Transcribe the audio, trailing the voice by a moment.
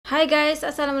Hi guys,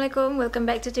 assalamualaikum. Welcome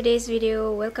back to today's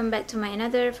video. Welcome back to my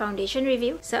another foundation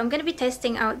review. So I'm gonna be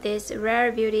testing out this Rare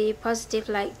Beauty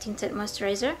Positive Light Tinted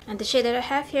Moisturiser, and the shade that I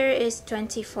have here is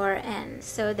 24N.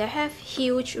 So they have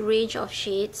huge range of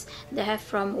shades. They have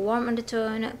from warm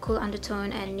undertone, cool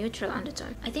undertone, and neutral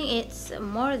undertone. I think it's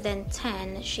more than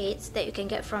 10 shades that you can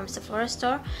get from Sephora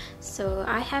store. So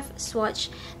I have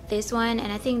swatched this one,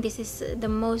 and I think this is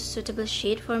the most suitable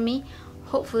shade for me.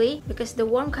 Hopefully, because the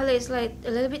warm color is like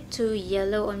a little bit too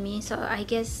yellow on me, so I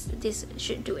guess this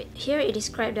should do it. Here it is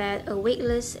described as a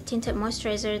weightless tinted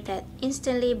moisturizer that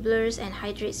instantly blurs and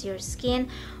hydrates your skin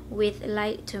with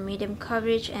light to medium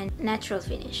coverage and natural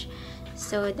finish.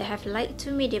 So they have light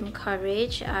to medium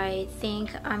coverage. I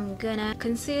think I'm gonna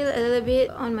conceal a little bit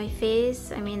on my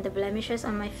face, I mean the blemishes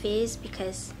on my face,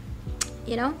 because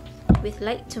you know, with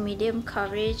light to medium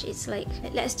coverage, it's like,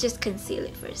 let's just conceal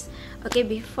it first. Okay,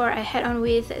 before I head on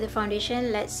with the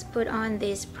foundation, let's put on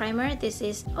this primer. This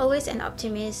is Always an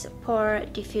Optimist Pore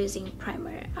Diffusing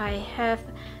Primer. I have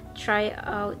tried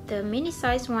out the mini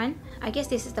size one. I guess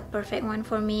this is the perfect one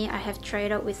for me. I have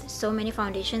tried out with so many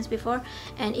foundations before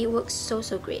and it works so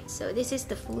great. So this is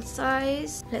the full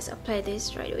size. Let's apply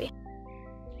this right away.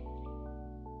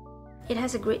 It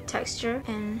has a great texture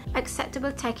and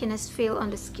acceptable tackiness feel on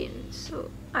the skin, so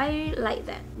I like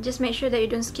that. Just make sure that you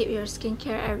don't skip your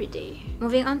skincare every day.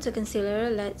 Moving on to concealer,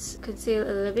 let's conceal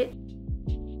a little bit.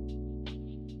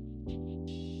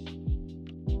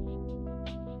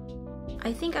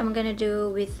 I think I'm gonna do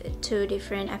with two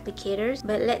different applicators,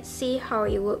 but let's see how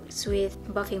it works with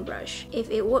buffing brush. If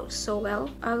it works so well,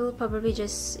 I will probably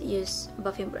just use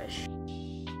buffing brush.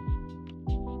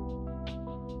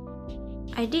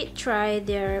 I did try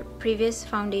their previous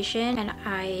foundation and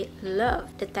I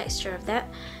love the texture of that.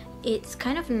 It's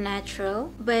kind of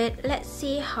natural, but let's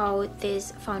see how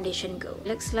this foundation goes.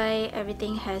 Looks like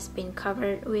everything has been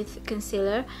covered with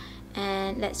concealer,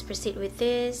 and let's proceed with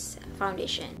this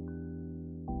foundation.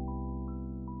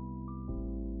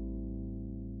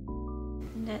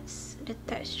 That's the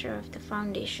texture of the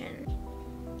foundation.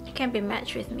 It can be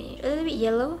matched with me. A little bit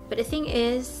yellow, but the thing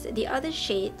is, the other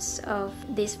shades of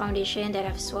this foundation that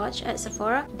I've swatched at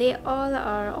Sephora, they all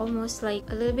are almost like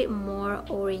a little bit more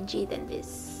orangey than this.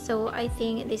 So I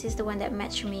think this is the one that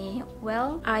matched me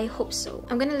well. I hope so.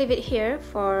 I'm gonna leave it here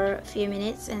for a few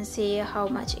minutes and see how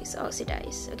much it's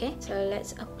oxidized. Okay, so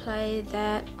let's apply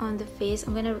that on the face.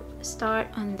 I'm gonna start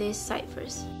on this side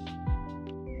first.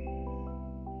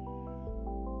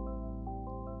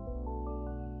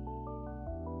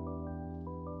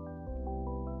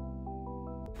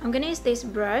 I'm gonna use this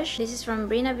brush. This is from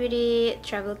Brina Beauty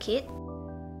Travel Kit.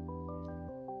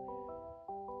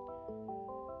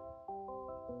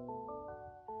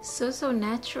 So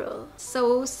natural,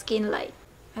 so skin-like.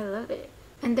 I love it.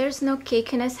 And there's no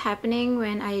cakiness happening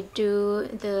when I do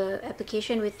the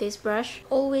application with this brush.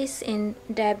 Always in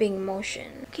dabbing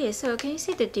motion. Okay, so can you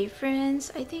see the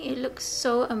difference? I think it looks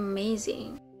so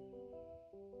amazing.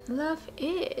 Love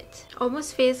it.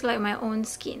 Almost feels like my own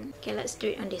skin. Okay, let's do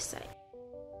it on this side.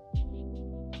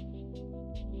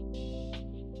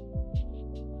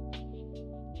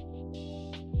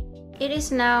 It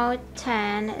is now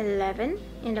 10:11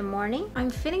 in the morning. I'm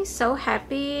feeling so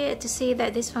happy to see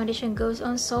that this foundation goes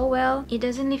on so well. It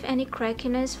doesn't leave any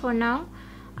crackiness for now.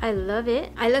 I love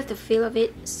it. I love the feel of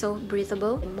it, so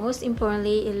breathable. And most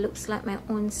importantly, it looks like my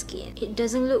own skin. It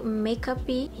doesn't look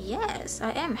makeup-y. Yes,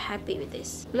 I am happy with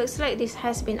this. Looks like this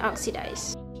has been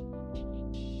oxidized.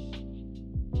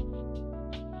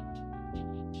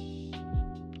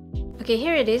 Okay,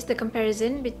 here it is, the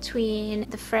comparison between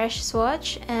the fresh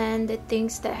swatch and the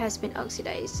things that has been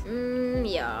oxidized.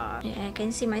 Yeah, I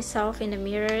can see myself in the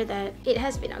mirror that it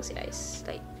has been oxidized.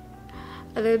 Like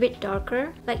a little bit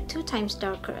darker, like 2 times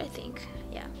darker, I think.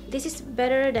 Yeah, this is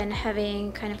better than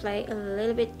having kind of like a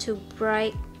little bit too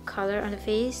bright color on the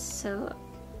face, so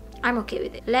I'm okay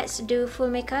with it. Let's do full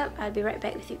makeup. I'll be right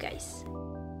back with you guys.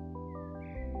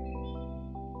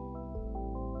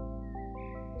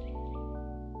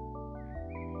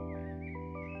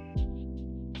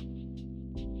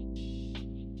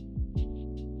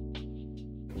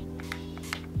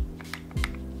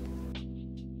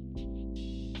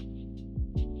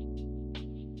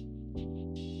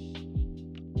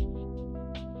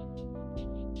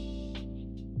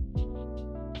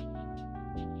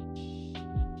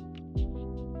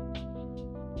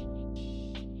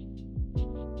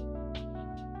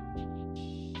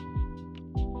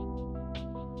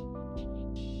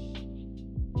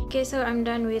 Okay, so I'm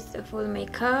done with the full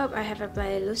makeup. I have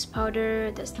applied loose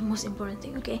powder. That's the most important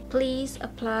thing, okay? Please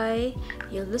apply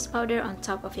your loose powder on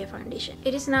top of your foundation.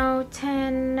 It is now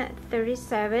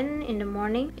 10:37 in the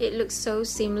morning. It looks so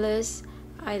seamless.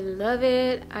 I love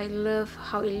it. I love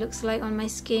how it looks like on my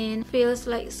skin. Feels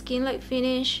like skin-like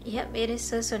finish. Yep, it is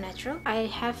so natural. I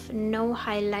have no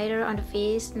highlighter on the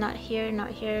face. Not here,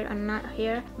 not here, and not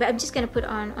here. But I'm just gonna put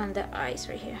on the eyes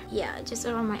right here. Yeah, just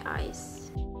around my eyes.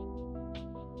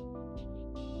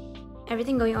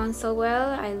 Everything going on so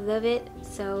well. I love it.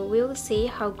 So we will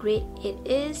see how great it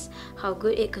is, how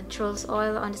good it controls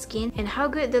oil on the skin, and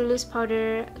how good the loose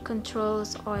powder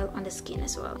controls oil on the skin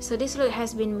as well. So this look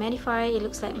has been mattified. It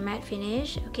looks like matte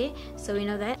finish, okay? So we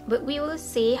know that. But we will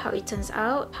see how it turns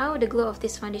out, how the glow of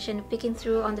this foundation peeking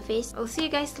through on the face. I'll see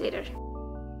you guys later.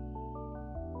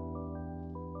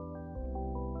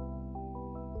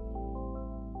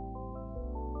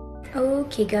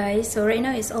 Okay guys, so right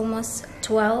now it's almost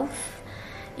 12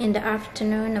 in the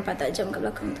afternoon. Nampak tak jam kat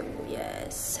belakang tu?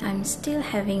 Yes, I'm still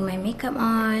having my makeup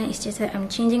on. It's just that I'm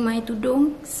changing my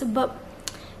tudung sebab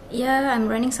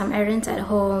I'm running some errands at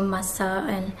home,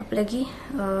 masak and apa lagi,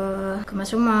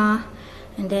 kemas rumah,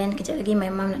 and then kejap lagi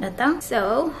my mom nak datang.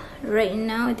 So right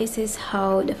now this is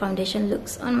how the foundation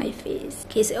looks on my face.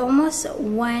 Okay, it's almost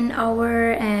 1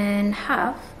 hour and a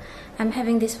half I'm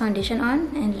having this foundation on,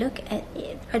 and look at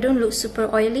it. I don't look super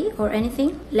oily or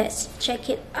anything. Let's check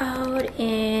it out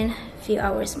in a few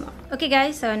hours more. Okay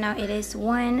guys, so now it is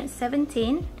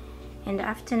 1:17 in the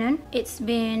afternoon. It's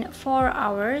been 4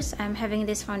 hours I'm having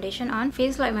this foundation on.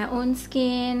 Feels like my own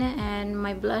skin, and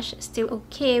my blush is still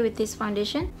okay with this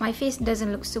foundation. My face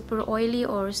doesn't look super oily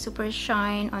or super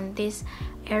shine on this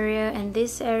area and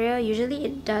this area. Usually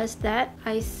it does that.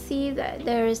 I see that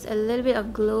there is a little bit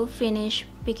of glow finish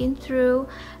peeking through,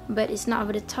 but it's not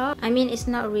over the top. I mean, it's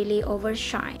not really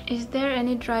overshine. Is there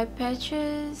any dry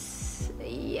patches?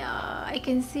 Yeah, I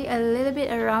can see a little bit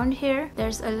around here.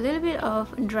 There's a little bit of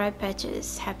dry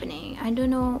patches happening. I don't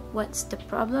know what's the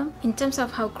problem. In terms of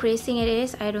how creasing it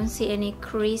is, I don't see any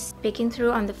crease peeking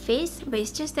through on the face, but it's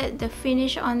just that the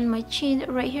finish on my chin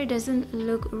right here doesn't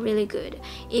look really good.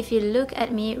 If you look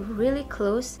at me really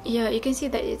close, yeah, you can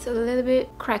see that it's a little bit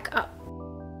cracked up.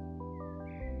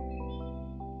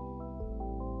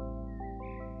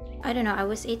 I don't know, I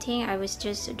was eating, I was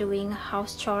just doing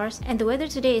house chores, and the weather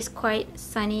today is quite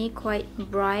sunny, quite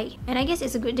bright, and I guess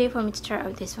it's a good day for me to try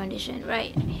out this foundation, right?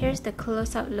 Here's the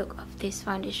close-up look of this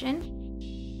foundation.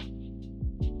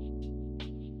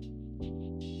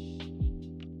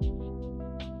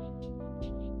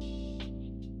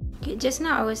 Okay, just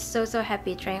now I was so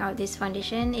happy trying out this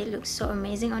foundation. It looks so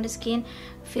amazing on the skin,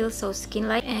 feels so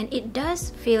skin-like, and it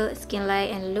does feel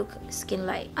skin-like and look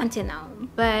skin-like until now.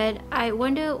 But I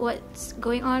wonder what's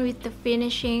going on with the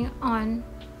finishing on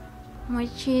my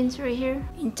chins right here.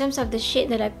 In terms of the shade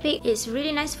that I picked, it's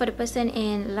really nice for the person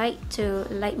in light to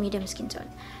light medium skin tone.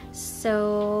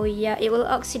 So yeah, it will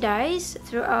oxidize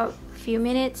throughout a few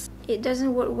minutes. It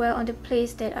doesn't work well on the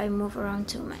place that I move around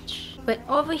too much. But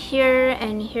over here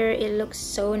and here, it looks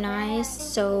so nice,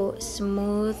 so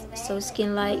smooth, so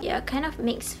skin-like. Yeah, kind of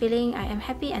mixed feeling. I am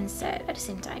happy and sad at the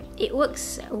same time. It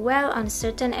works well on a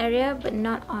certain area, but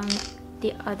not on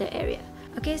the other area.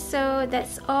 Okay, so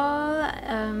that's all.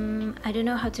 I don't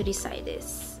know how to decide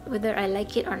this, whether I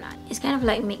like it or not. It's kind of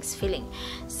like mixed feeling.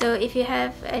 So if you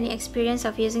have any experience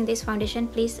of using this foundation,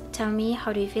 please tell me,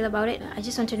 how do you feel about it? I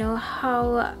just want to know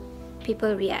how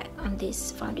people react on this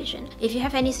foundation. If you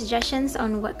have any suggestions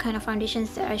on what kind of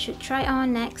foundations that I should try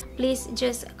on next, please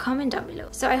just comment down below.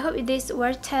 So I hope this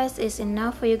word test is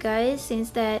enough for you guys,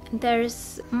 since that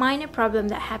there's minor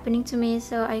problem that happening to me.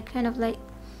 So I kind of like,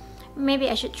 maybe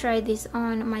I should try this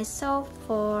on myself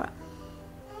for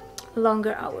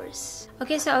longer hours.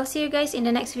 Okay, so I'll see you guys in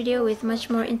the next video with much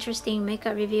more interesting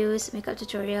makeup reviews, makeup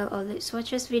tutorial, all the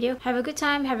swatches video. Have a good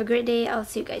time, have a great day. I'll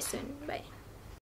see you guys soon. Bye.